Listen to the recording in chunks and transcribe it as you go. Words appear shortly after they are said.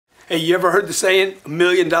Hey, you ever heard the saying, $1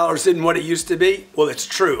 million isn't what it used to be? Well, it's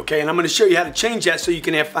true, okay? And I'm gonna show you how to change that so you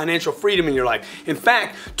can have financial freedom in your life. In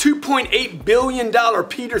fact, $2.8 billion,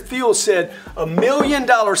 Peter Thiel said, $1 million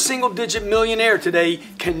single-digit millionaire today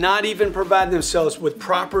cannot even provide themselves with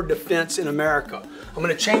proper defense in America. I'm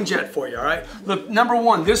gonna change that for you, all right? Look, number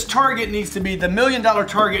one, this target needs to be, the $1 million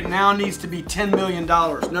target now needs to be $10 million.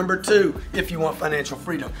 Number two, if you want financial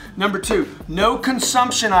freedom. Number two, no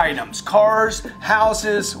consumption items, cars,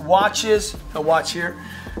 houses, watches, a watch here,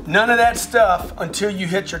 none of that stuff until you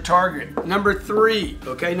hit your target. Number three,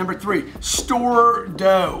 okay, number three, store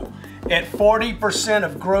dough at 40%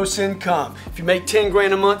 of gross income. If you make 10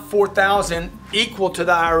 grand a month, 4,000 equal to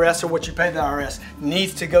the IRS or what you pay the IRS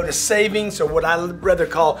needs to go to savings or what I rather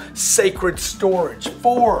call sacred storage.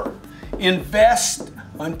 Four, invest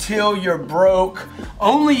until you're broke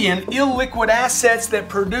only in illiquid assets that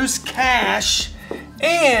produce cash,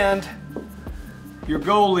 and your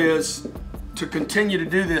goal is to continue to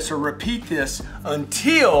do this or repeat this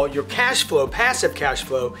until your cash flow, passive cash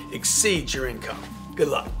flow, exceeds your income. Good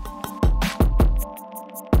luck.